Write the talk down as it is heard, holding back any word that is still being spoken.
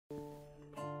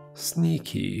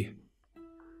Sneaky.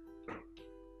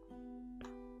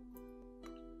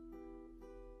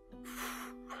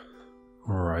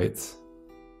 Alright.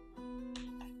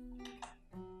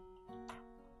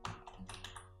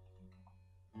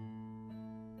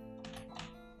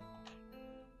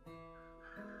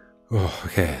 Oh,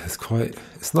 okay, it's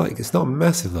not a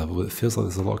massive level, but it feels like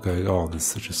there's a lot going on in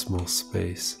such a small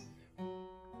space.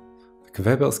 The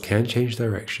conveyor belts can change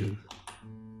direction.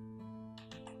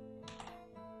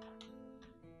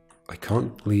 I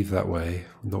can't leave that way,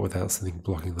 not without something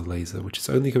blocking the laser, which is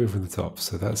only coming from the top,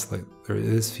 so that's like, it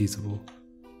is feasible.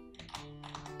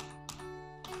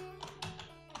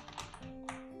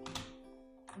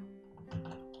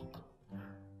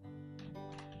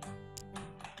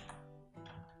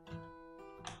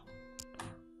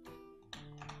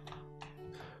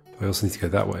 I also need to go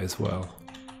that way as well,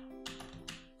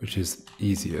 which is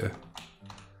easier.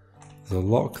 There's a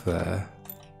lock there,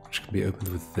 which can be opened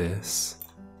with this.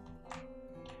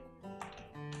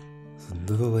 There's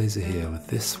another laser here with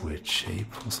this weird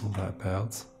shape. What's all that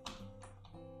about?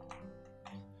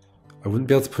 I wouldn't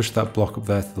be able to push that block up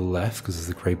there to the left because there's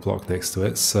a grey block next to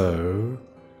it, so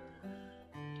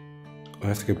I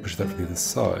have to go push that from the other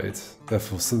side.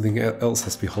 Therefore, something else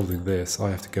has to be holding this.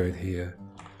 I have to go in here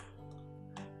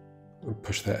and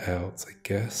push that out, I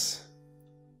guess.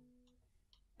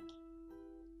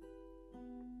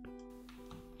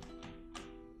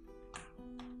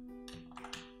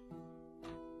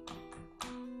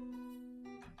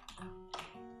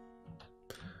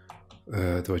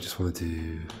 Do I just want to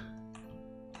do...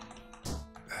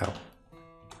 Ow. I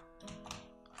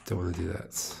don't want to do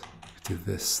that. I could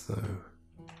do this though.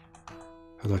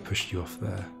 How do I push you off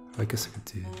there? I guess I could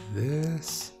do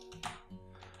this.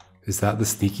 Is that the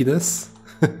sneakiness?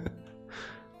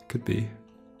 Could be.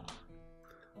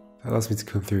 That allows me to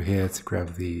come through here to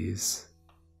grab these.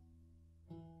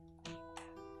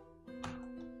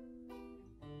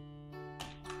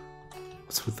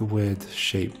 What's with the weird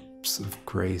shapes of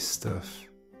grey stuff?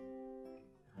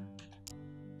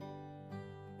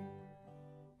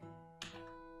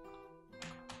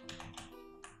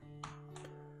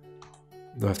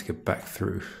 Now I have to get back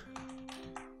through.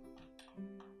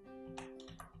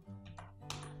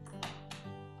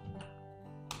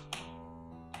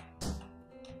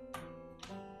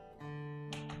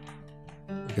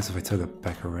 I guess if I turn it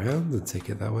back around and take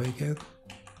it that way again.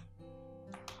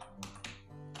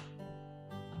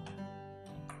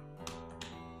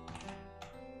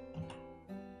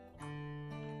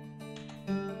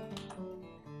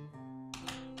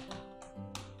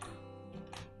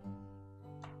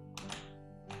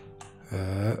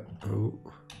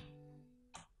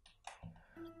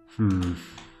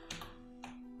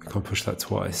 I can't push that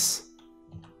twice.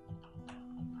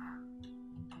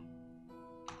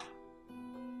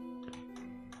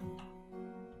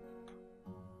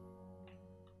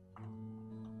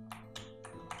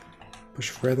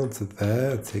 Push red onto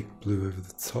there and take blue over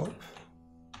the top.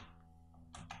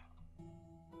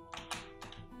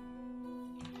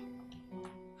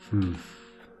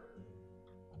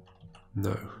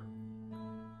 No.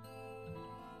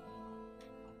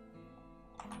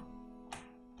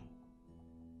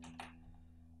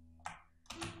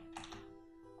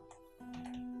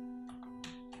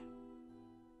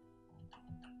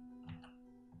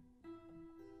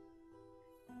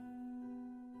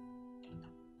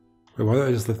 Wait, why don't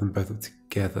I just lift them both up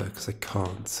together? Because I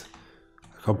can't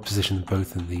position them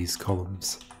both in these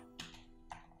columns.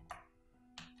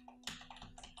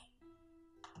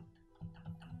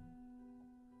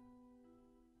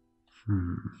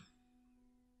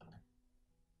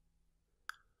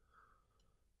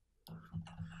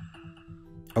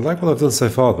 I like what I've done so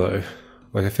far though.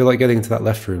 Like, I feel like getting into that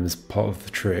left room is part of the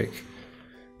trick.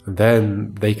 And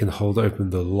then they can hold open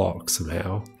the lock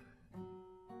somehow.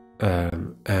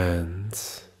 And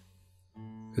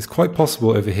it's quite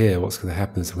possible over here what's going to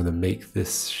happen is I'm going to make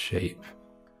this shape.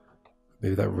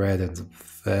 Maybe that red ends up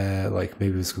there, like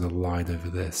maybe it's going to line over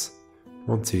this.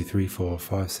 1, 2, 3, 4,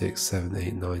 5, 6, 7,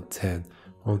 8, 9, 10.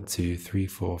 1, 2, 3,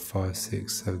 4, 5,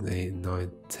 6, 7, 8,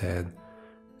 9,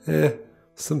 10.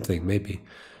 Something, maybe.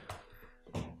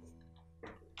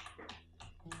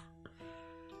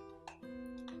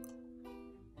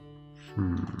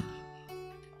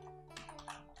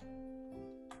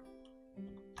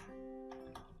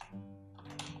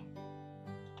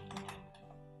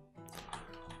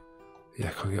 Yeah,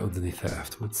 I can't get underneath that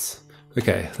afterwards.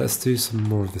 Okay, let's do some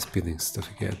more of this building stuff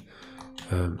again.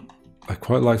 I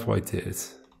quite liked what I did.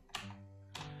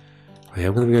 I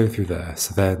am going to be going through there,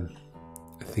 so then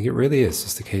I think it really is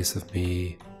just a case of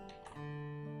me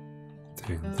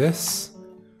doing this,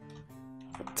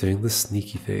 doing the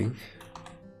sneaky thing.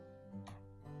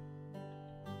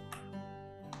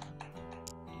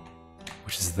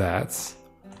 Which is that.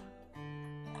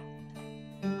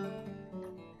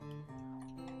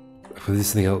 If there's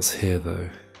something else here though,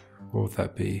 what would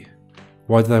that be?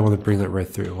 Why did I want to bring that red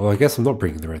through? Well, I guess I'm not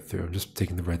bringing the red through, I'm just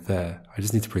taking the red there. I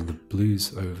just need to bring the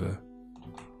blues over.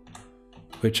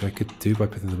 Which I could do by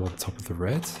putting them on top of the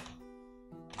red.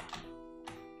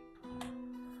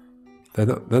 They're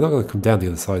not going to come down the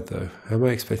other side though. How am I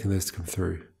expecting those to come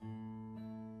through?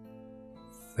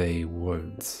 They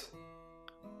won't.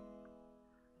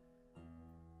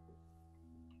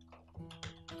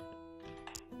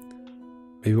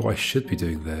 Maybe what I should be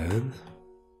doing then,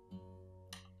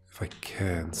 if I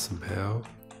can somehow,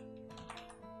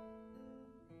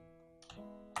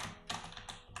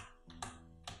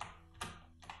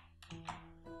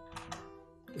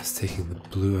 is taking the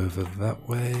blue over that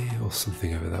way or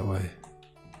something over that way.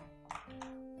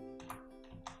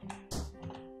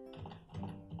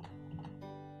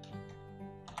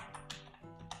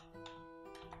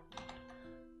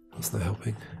 That's not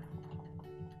helping.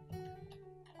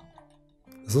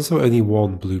 There's also only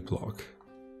one blue block.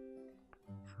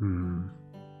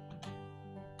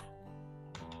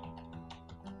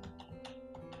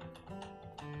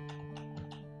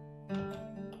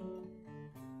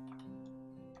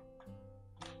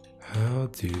 How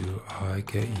do I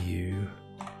get you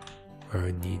where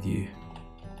I need you?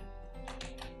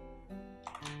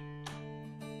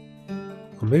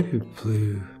 Or maybe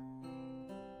blue.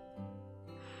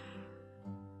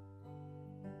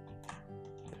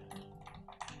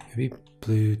 Maybe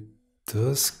blue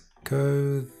does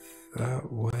go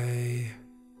that way,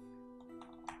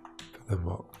 but then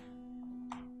what?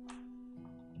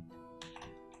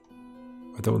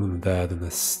 I don't want them there, then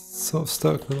they're sort of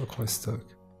stuck, they're not quite stuck.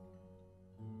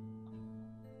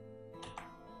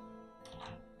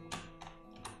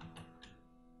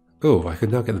 Oh, I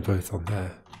could now get them both on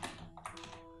there,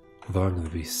 although I'm going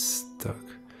to be stuck.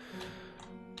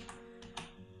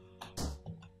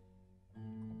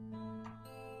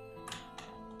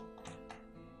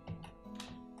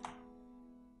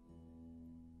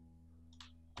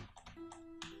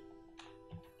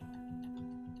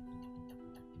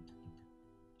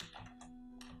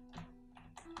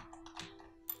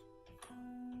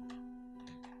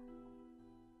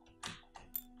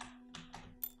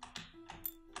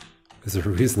 There's a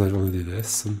reason I want to do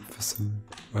this, and for some,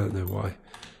 I don't know why.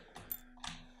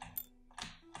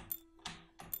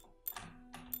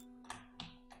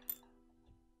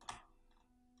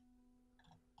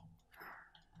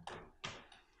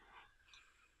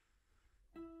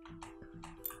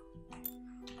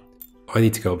 I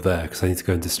need to go up there because I need to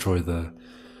go and destroy the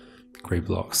grey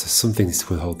blocks. So something needs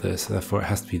to hold this, therefore it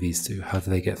has to be these two. How do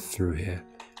they get through here?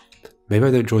 Maybe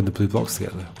I don't join the blue blocks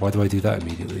together. Why do I do that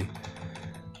immediately?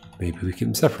 Maybe we keep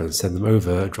them separate and send them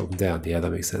over and drop them down. Yeah, that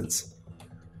makes sense.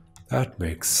 That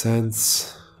makes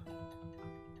sense.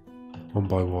 One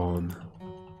by one.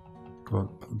 Come on,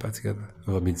 put them back together.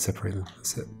 Oh, I mean separate them.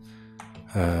 That's it.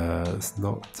 Let's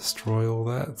not destroy all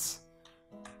that.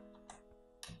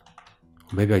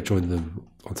 Or maybe I join them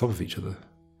on top of each other.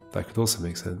 That could also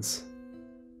make sense.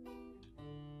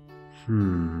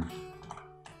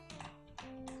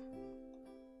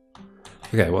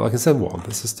 Okay, well I can send one.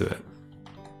 Let's just do it.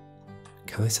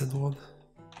 Can I send one?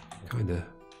 Kinda.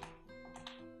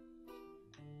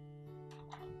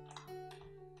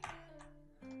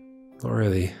 Not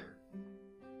really.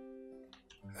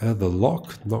 The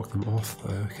lock knocked them off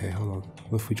though. Okay, hold on.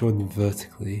 What if we join them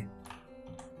vertically?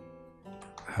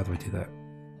 How do I do that?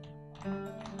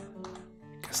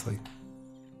 I guess like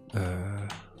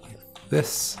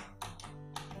this.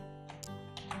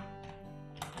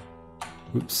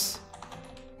 Oops.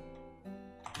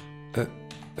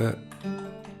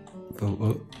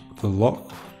 The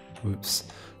lock. Oops.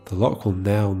 The lock will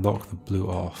now knock the blue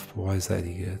off. Why is that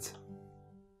any good?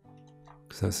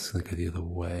 Because that's just going to go the other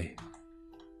way.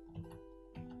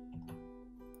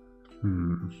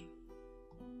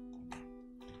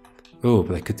 Oh,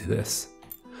 but I could do this.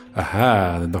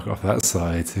 Aha! Then knock it off that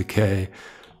side. Okay,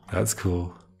 that's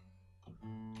cool.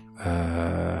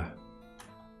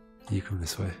 You come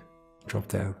this way. Drop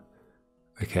down.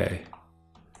 Okay.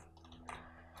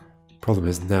 Problem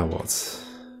is, now what?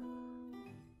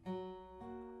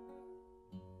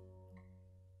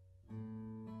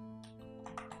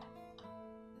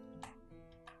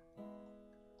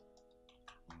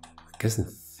 I guess in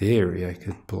theory I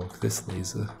could block this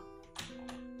laser.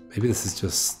 Maybe this is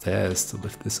just stairs to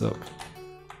lift this up.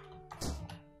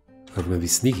 I'm gonna be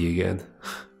sneaky again.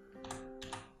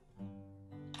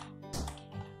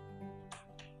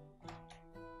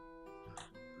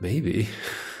 Maybe.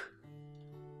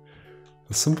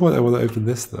 At some point I want to open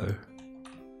this though.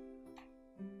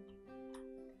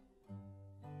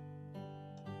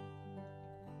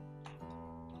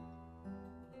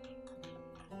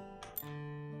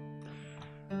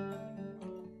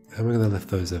 How am I going to lift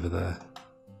those over there?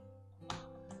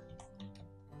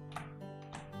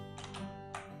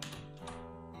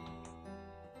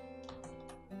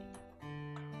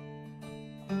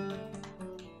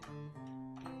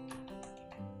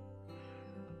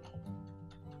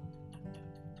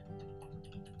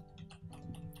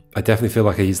 I definitely feel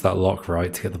like I used that lock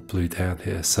right to get the blue down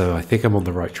here, so I think I'm on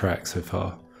the right track so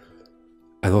far.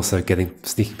 And also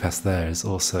sneaking past there is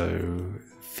also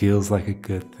feels like a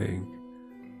good thing.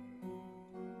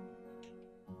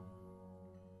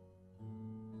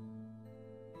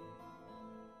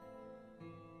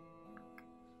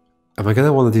 Am I going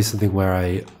to want to do something where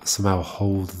I somehow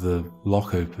hold the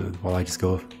lock open while I just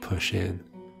go up and push in?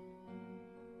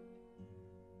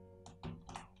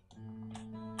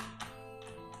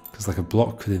 Because like a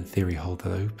block could in theory hold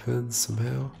that open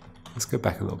somehow. Let's go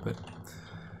back a little bit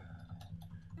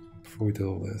before we do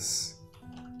all this.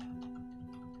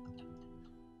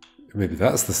 Maybe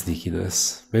that's the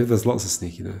sneakiness. Maybe there's lots of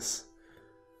sneakiness.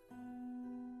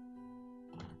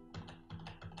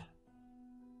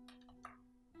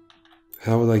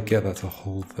 How would I get that to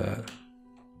hold there?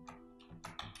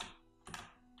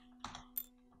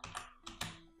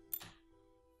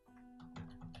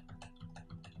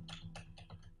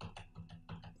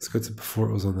 Let's go to before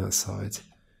it was on that side.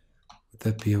 Would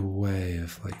there be a way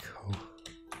of like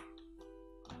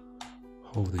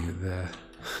holding it there?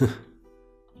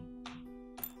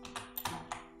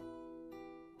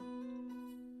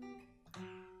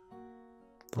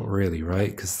 Not really,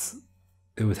 right? Because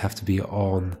it would have to be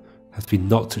on, have to be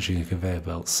not touching a conveyor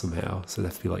belt somehow. So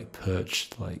it'd have to be like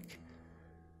perched, like.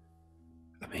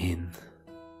 I mean,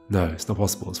 no, it's not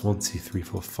possible. It's 1, 2, 3,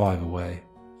 4, 5 away.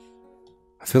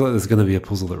 I feel like there's going to be a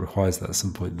puzzle that requires that at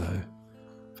some point, though.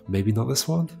 Maybe not this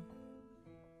one?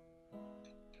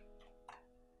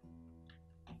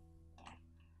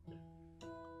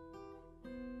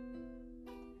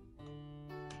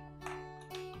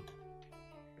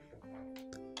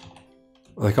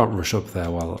 Well, I can't rush up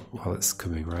there while it's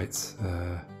coming, right?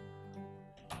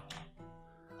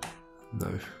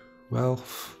 No. Well,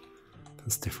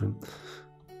 that's different.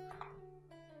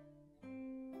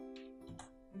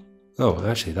 Oh,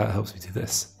 actually, that helps me do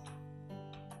this.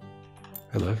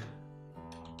 Hello.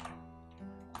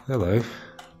 Hello.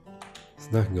 So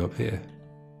now I can go up here.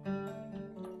 And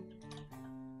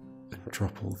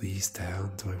drop all these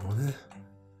down. Do I want it?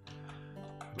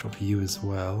 Drop you as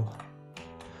well.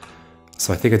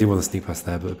 So I think I do want to sneak past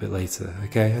there, but a bit later.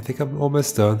 Okay, I think I'm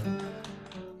almost done.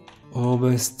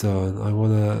 Almost done. I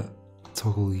want to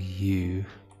toggle you.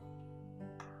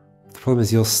 The problem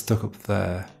is you're stuck up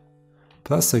there.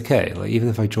 But that's okay. Like, even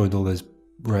if I joined all those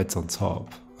reds on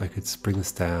top, I could just bring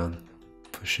this down,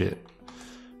 push it.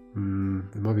 It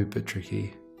might be a bit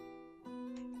tricky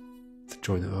to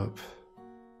join it up.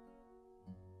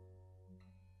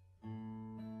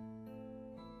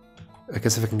 I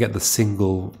guess if I can get the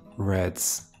single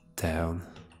reds down,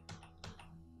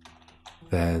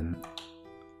 then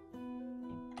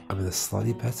I'm in a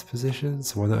slightly better position.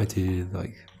 So why don't I do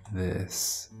like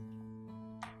this?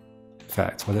 In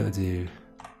fact, why don't I do...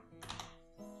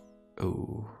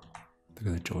 Oh, they're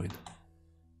going to join.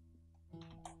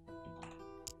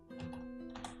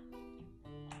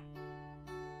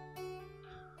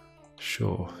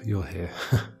 Sure, you're here.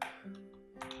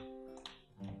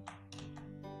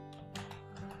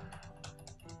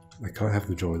 I can't have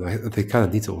them join. They kind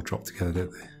of need to all drop together,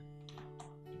 don't they?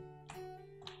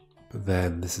 But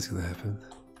then this is going to happen.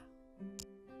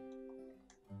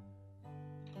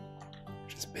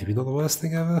 Which is maybe not the worst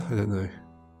thing ever? I don't know.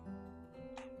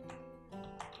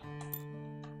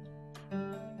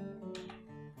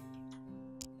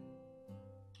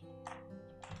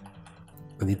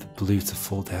 I need the blue to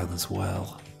fall down as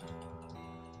well.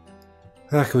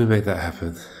 How can we make that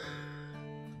happen?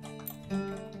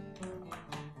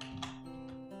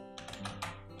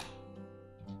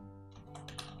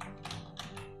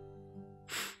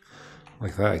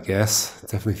 Like that, I guess.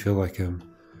 Definitely feel like I'm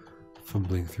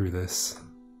fumbling through this.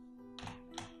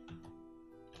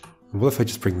 And what if I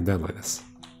just bring them down like this?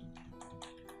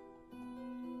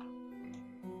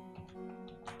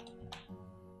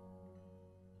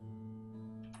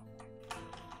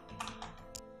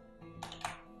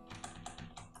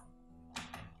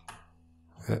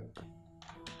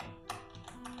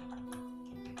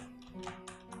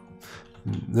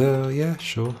 No, yeah,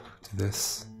 sure. Do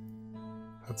this.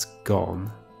 That's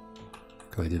gone.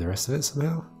 Can I do the rest of it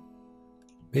somehow?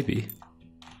 Maybe.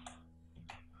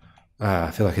 Ah,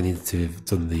 I feel like I needed to have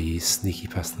done the sneaky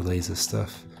past the laser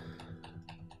stuff.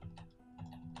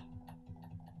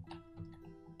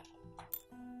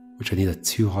 Which I need a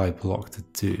too high block to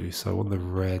do, so I want the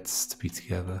reds to be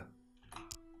together.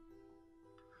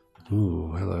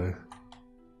 Ooh, hello.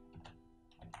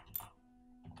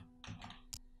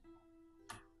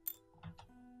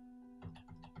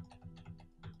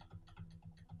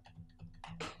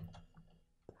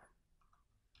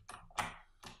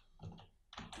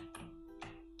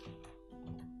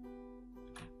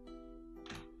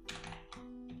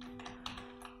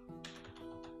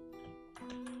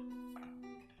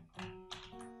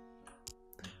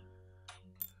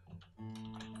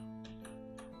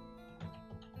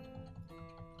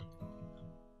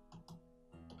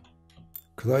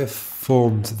 Could I have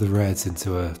formed the reds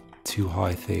into a too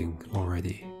high thing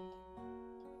already?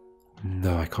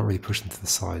 No, I can't really push them to the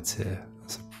sides here.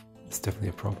 It's definitely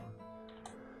a problem.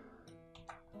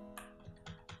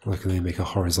 I can only make a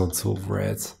horizontal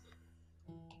red.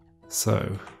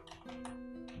 So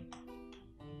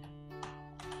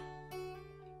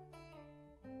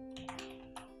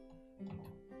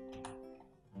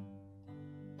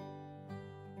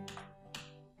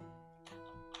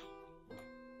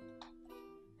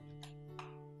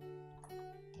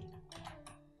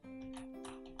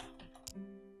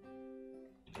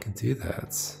I can do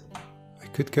that. I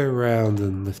could go around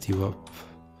and lift you up.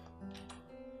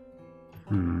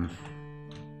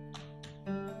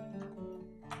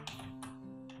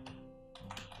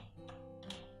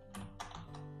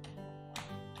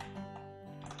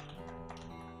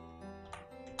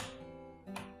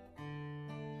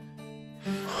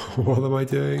 What am I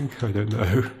doing? I don't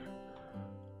know.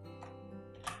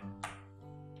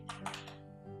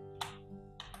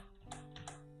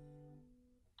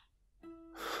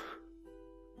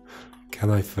 Can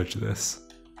I fudge this?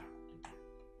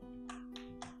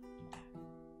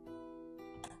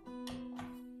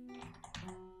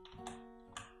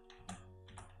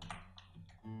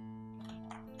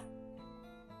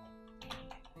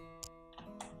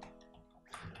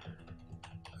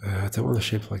 I don't want a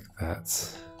shape like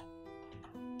that.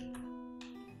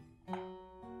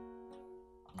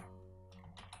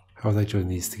 How would I join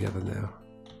these together now?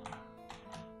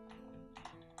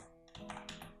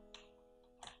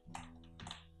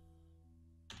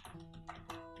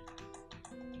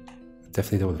 I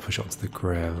definitely don't want to push it onto the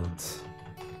ground.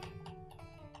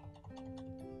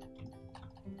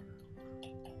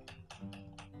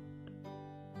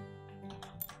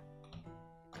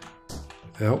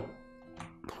 Oh,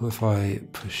 what if I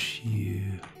push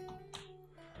you?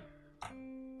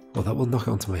 Well, that will knock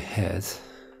it onto my head.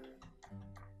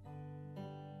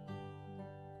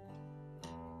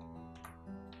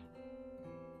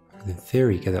 I can, in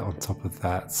theory, get it on top of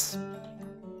that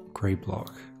grey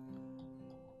block.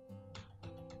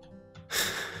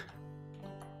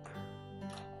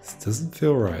 This doesn't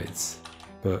feel right,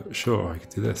 but sure, I could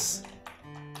do this.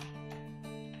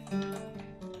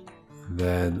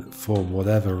 Then form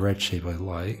whatever red shape I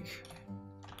like.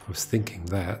 I was thinking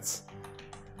that.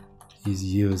 Use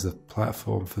you as a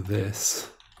platform for this.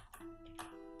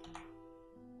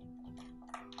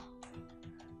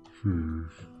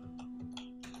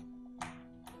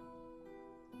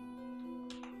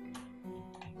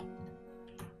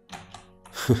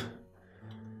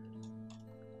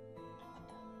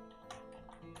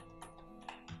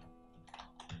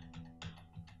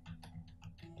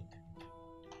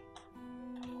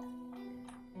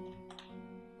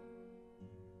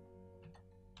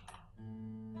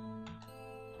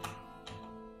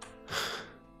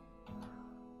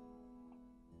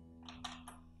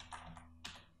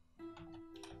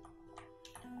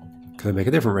 Could I make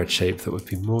a different red shape that would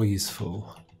be more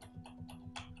useful?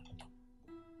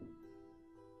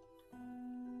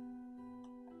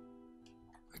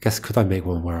 I guess could I make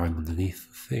one where I'm underneath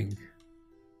the thing?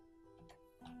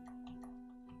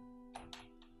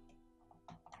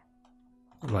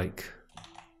 Like,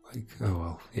 oh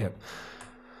well, yep.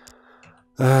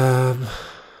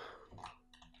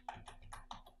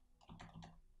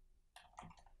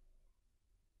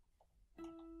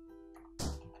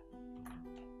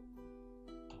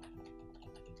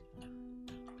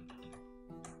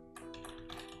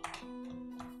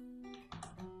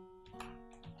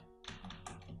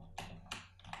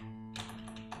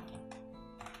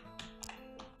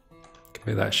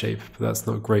 Make that shape, but that's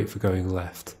not great for going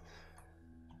left.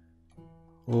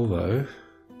 Although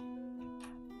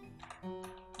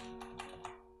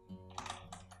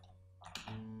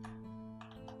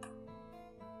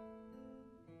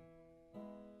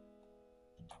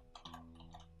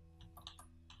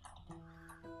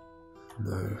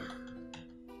No.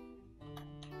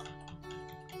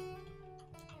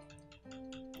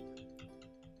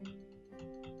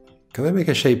 Can I make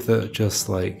a shape that just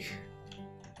like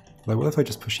what if I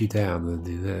just push you down and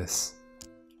then do this?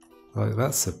 Like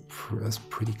that's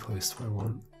pretty close to what I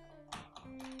want.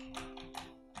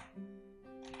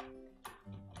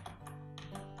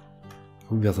 I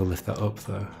wouldn't be able to lift that up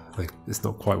though. Like it's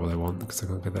not quite what I want because I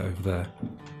can't get that over there.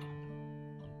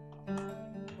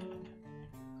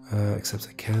 Except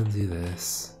I can do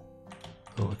this.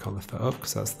 Oh, I can't lift that up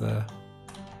because that's there.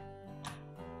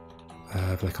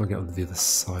 But I can't get onto the other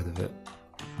side of it.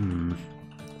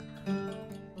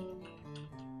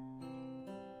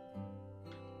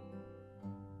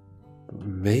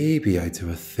 Maybe I do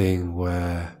a thing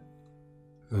where...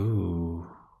 Ooh.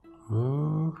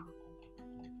 Ooh.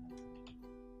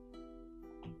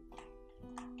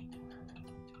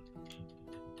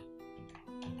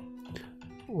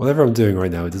 Whatever I'm doing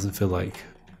right now, it doesn't feel like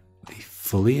the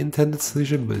fully intended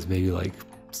solution, but it's maybe like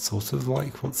sort of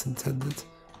like what's intended.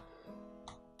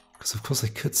 Because of course I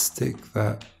could stick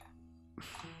that...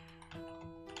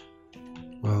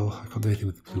 Well, I can't do anything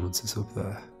with the blue once it's up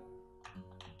there.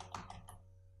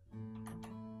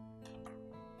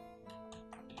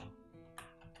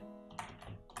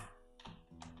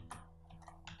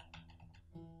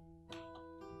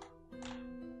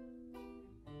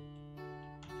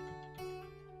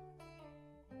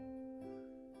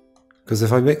 Because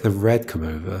if I make the red come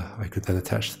over, I could then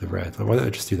attach to the red. Why don't I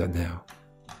just do that now?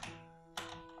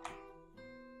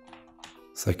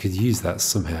 So I could use that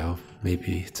somehow,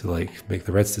 maybe, to like make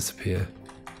the reds disappear.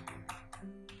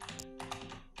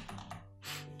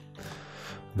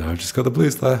 Now I've just got the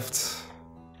blues left.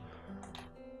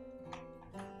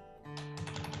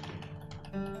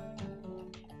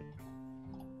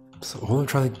 So all I'm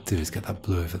trying to do is get that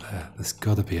blue over there. There's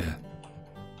got to be a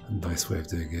nice way of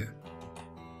doing it.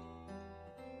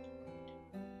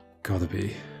 Gotta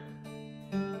be.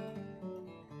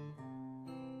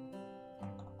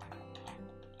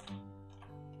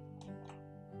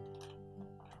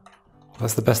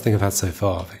 That's the best thing I've had so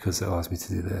far because it allows me to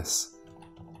do this.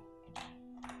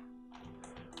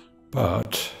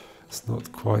 But it's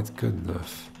not quite good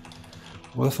enough.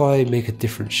 What if I make a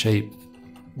different shape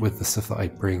with the stuff that I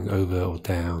bring over or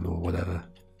down or whatever?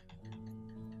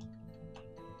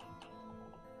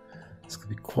 It's gonna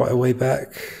be quite a way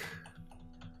back.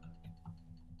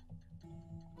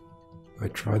 I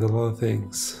tried a lot of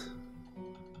things.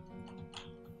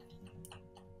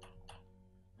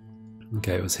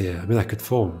 Okay, it was here. I mean, I could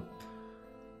form...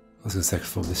 I was going to say I could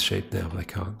form this shape now, but I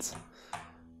can't.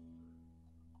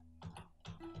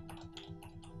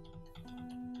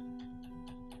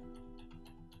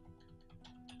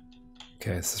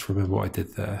 Okay, let's just remember what I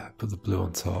did there. I put the blue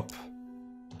on top.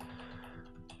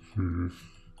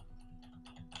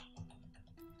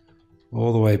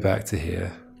 All the way back to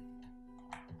here.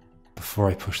 Before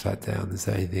I push that down, is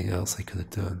there anything else I could have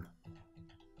done?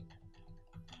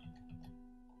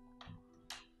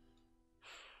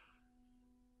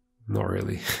 Not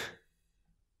really.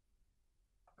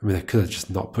 I mean, I could have just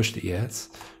not pushed it yet,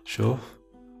 sure.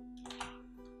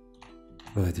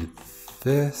 Then I did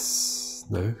this,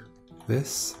 no,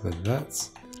 this, then that.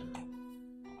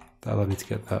 That allowed me to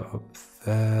get that up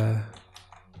there,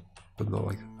 but not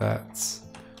like that.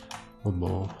 One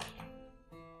more.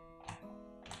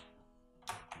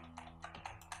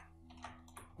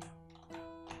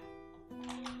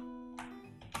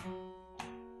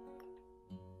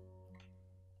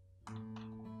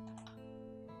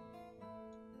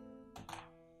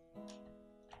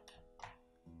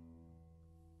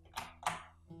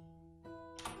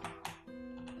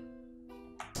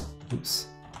 Oops.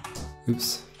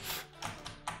 Oops.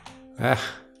 Ah.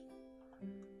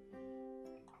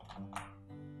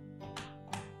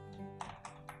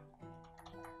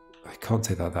 I can't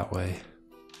take that way.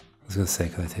 I was going to say,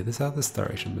 can I take this out this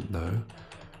direction? But no.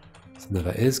 So no,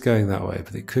 that is going that way,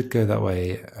 but it could go that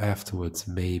way afterwards,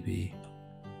 maybe.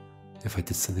 If I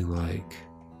did something like...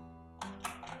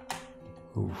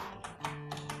 Oof.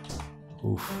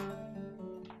 Oof.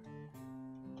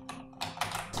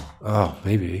 Oh,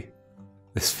 maybe.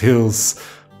 This feels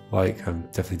like I'm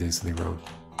definitely doing something wrong.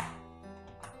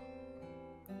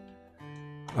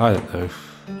 I don't know.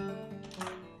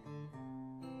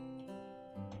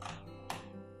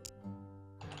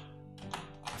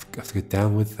 I have to go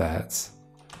down with that,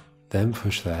 then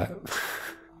push that.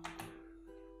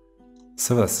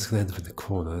 Some of that's just going to end up in the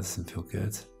corner. This doesn't feel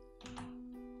good.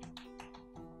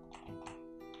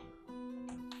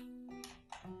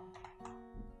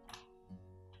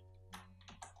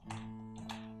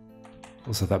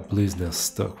 Also, that blue's now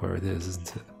stuck where it is,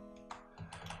 isn't it?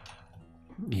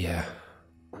 Yeah.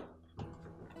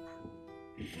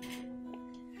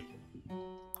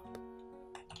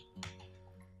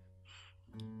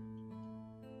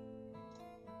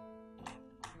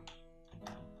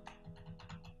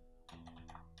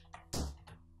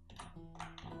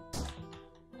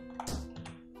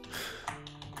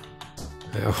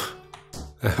 Ow.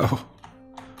 Ow.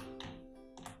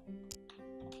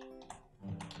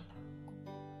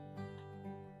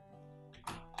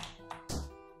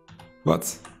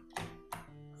 What?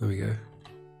 There we go.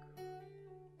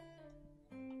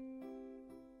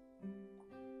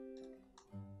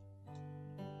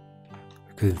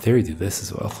 I could in theory do this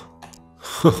as well.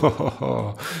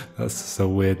 That's just a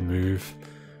weird move.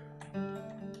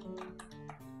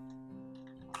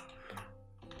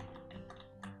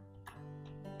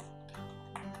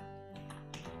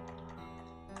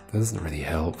 That doesn't really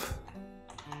help,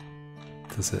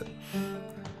 does it?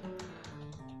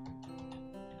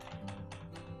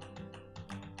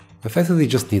 I effectively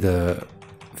just need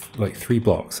like 3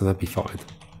 blocks and that'd be fine. It'd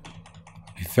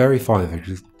be very fine if I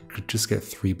could just get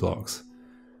 3 blocks.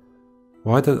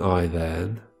 Why don't I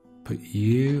then put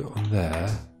you on there?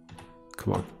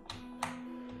 Come on.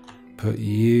 Put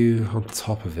you on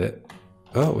top of it.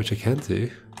 Oh, which I can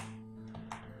do.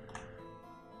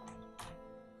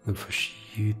 Then push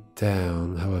you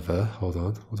down. However, hold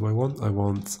on. What do I want? I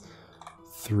want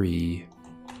 3.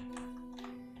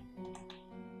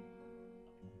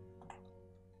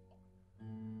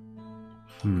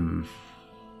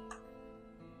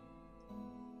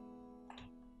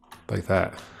 Like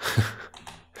that.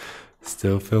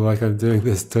 Still feel like I'm doing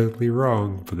this totally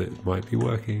wrong, but it might be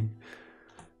working.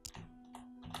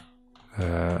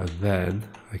 And then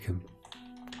I can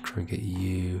try and get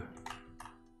you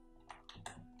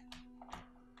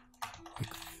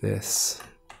like this.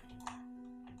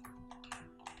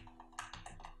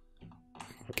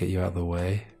 Get you out of the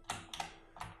way.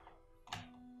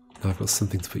 Now I've got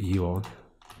something to put you on.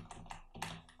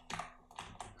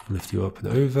 Lift you up and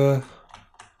over.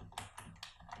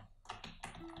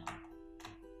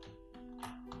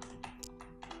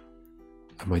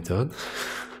 Am I done?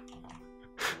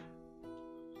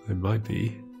 I might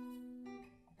be.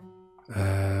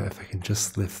 If I can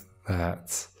just lift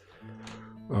that.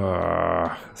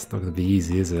 It's not going to be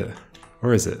easy, is it?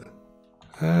 Or is it?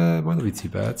 It might not be too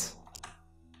bad.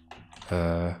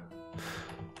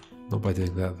 Not by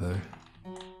doing that though.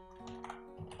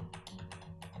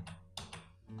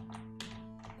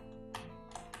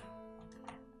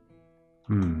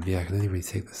 Yeah, I can only really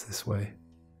take this way.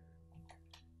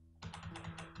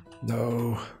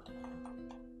 No.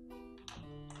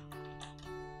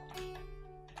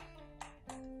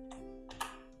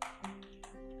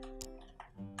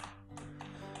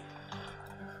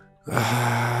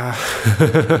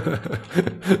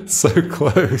 So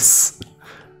close.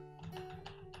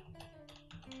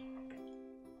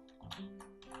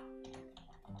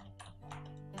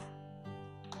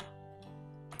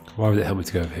 Why would it help me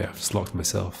to go over here? I've just locked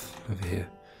myself over here.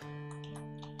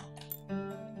 I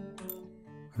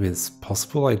mean, it's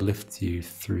possible I'd lift you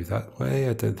through that way.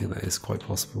 I don't think that is quite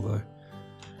possible though.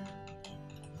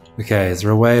 Okay, is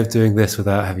there a way of doing this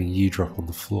without having you drop on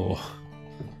the floor?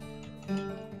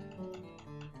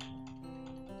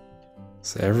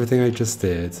 So everything I just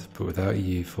did, but without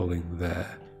you falling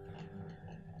there.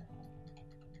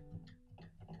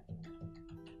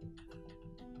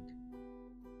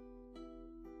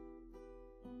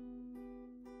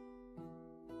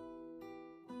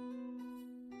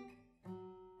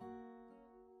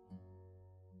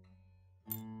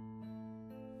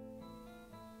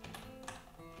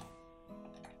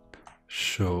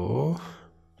 Sure.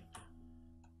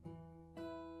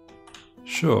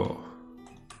 Sure.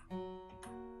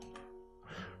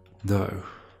 No.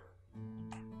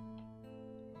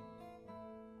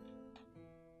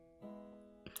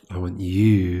 I want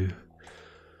you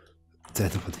to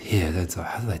end up on here, don't I?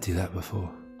 How did I do that before?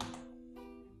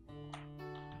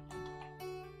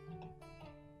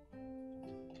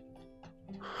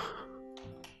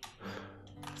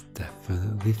 It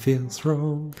definitely feels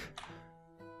wrong.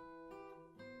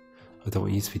 I don't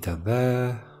want you to be down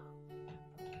there.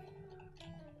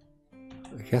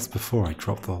 I guess before I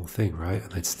dropped the whole thing, right?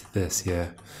 And I just did this, yeah.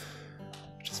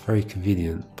 Which is very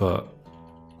convenient, but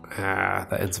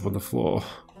that ends up on the floor.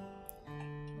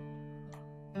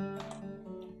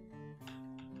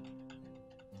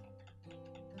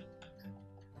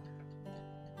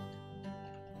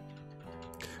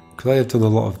 Could I have done a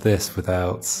lot of this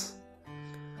without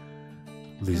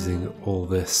losing all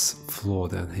this floor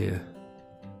down here?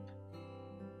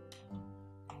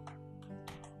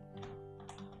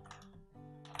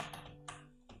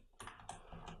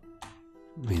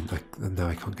 I mean, now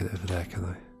I can't get it over there, can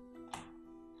I?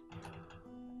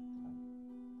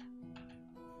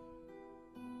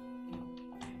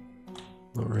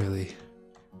 Not really.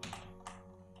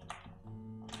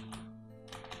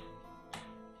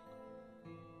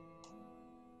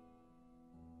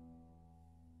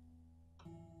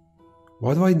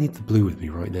 Why do I need the blue with me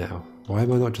right now? Why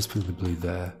am I not just putting the blue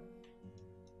there?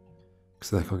 Because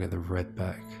then I can't get the red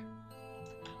back.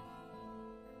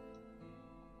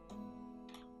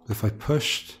 If I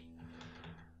pushed...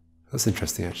 That's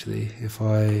interesting actually. If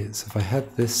I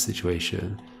had this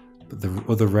situation, but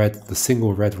the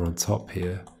single red were on top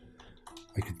here,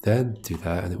 I could then do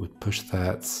that and it would push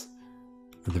that,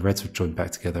 and the reds would join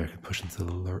back together. I could push them to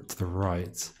the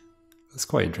right. That's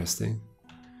quite interesting.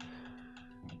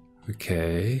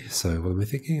 Okay, so what am I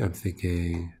thinking? I'm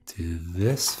thinking do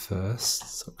this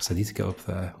first, because I need to get up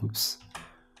there. Oops.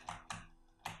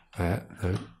 No.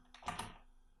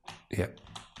 Yep.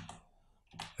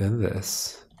 Then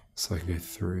this, so I can go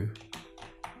through.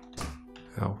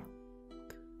 Ow.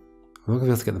 I'm not going to be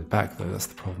able to get them back though, that's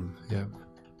the problem. Yep.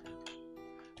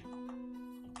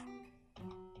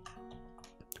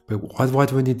 But why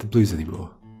do I need the blues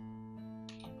anymore?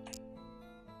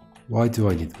 Why do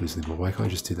I need the blues anymore? Why can't I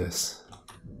just do this?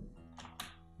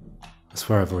 I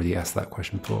swear I've already asked that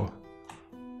question before.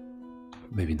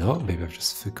 Maybe not, maybe I've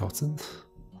just forgotten.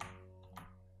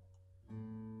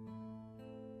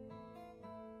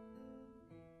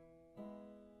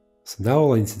 So now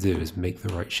all I need to do is make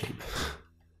the right shape.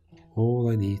 All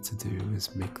I need to do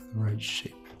is make the right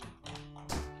shape.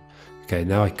 Okay,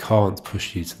 now I can't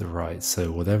push you to the right,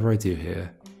 so whatever I do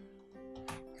here,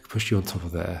 I can push you on top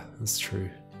of there, that's true.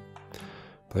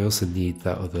 But I also need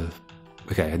that other...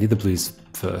 Okay, I need the blues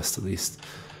first, at least.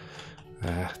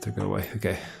 Don't go away.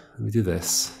 Okay, let me do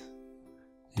this.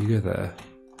 You go there.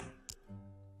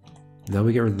 Now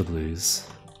we get rid of the blues.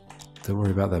 Don't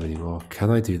worry about them anymore. Can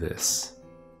I do this?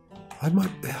 I'm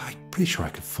pretty sure I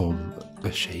could form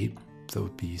a shape that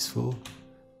would be useful.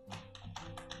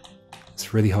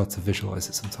 It's really hard to visualize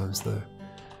it sometimes, though.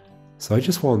 So I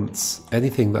just want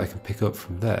anything that I can pick up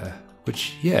from there.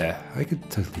 Which, yeah, I could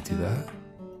totally do that.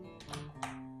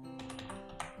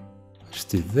 Just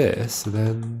do this, and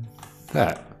then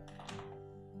that.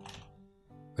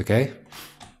 Okay,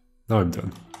 now I'm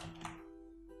done.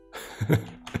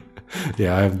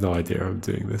 Yeah, I have no idea I'm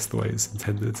doing this the way it's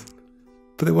intended.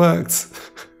 But it worked!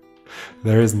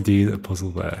 There is indeed a puzzle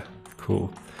there.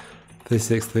 Cool.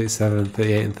 36, 37,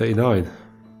 38 and 39.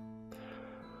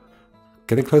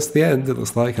 Getting close to the end, it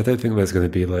looks like. I don't think there's going to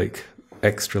be like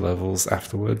extra levels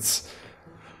afterwards.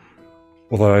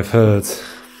 Although I've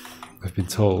been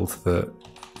told that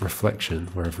reflection,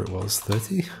 wherever it was,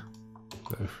 30?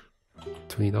 No,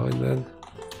 29 then?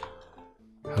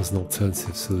 Has an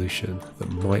alternative solution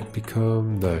that might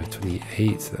become, no,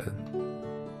 28 then.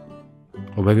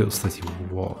 Or maybe it was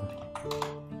 31.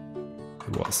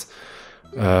 It was.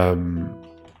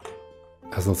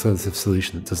 Has an alternative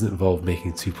solution that doesn't involve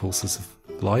making two pulses of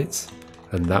light,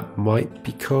 and that might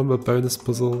become a bonus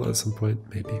puzzle at some point,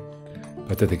 maybe.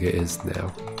 But I don't think it is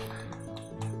now.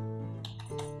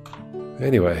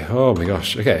 Anyway, oh my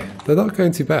gosh, okay, they're not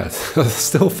going too bad. I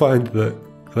still find that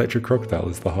Electric Crocodile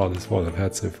is the hardest one I've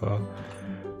had so far.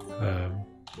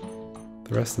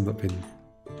 The rest have not been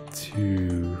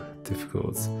too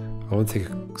difficult. I want to take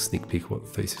a sneak peek at what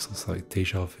 36 looks like.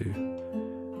 Deja vu.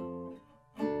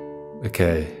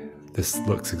 Okay, this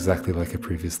looks exactly like a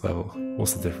previous level.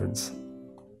 What's the difference?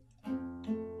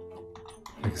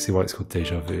 I can see why it's called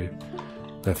Deja Vu.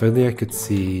 Now if only I could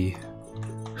see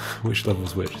which level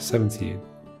was which. 17.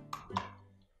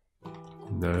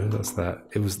 No, that's that.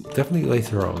 It was definitely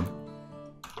later on.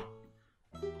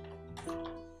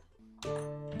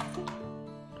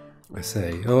 I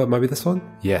say, oh, it might be this one?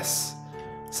 Yes.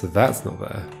 So that's not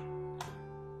there.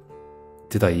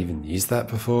 Did I even use that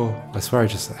before? I swear I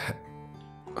just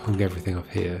hung everything up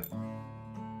here.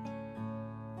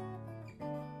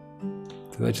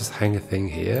 Did I just hang a thing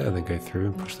here and then go through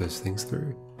and push those things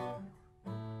through?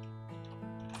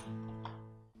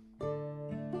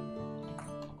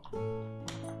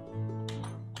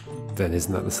 Then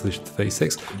isn't that the solution to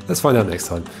 36? Let's find out next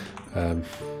time. It'd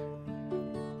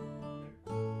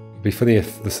be funny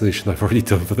if the solution I've already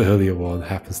done for the earlier one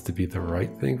happens to be the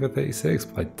right thing for 36,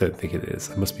 but I don't think it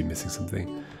is. I must be missing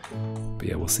something. But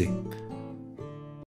yeah, we'll see.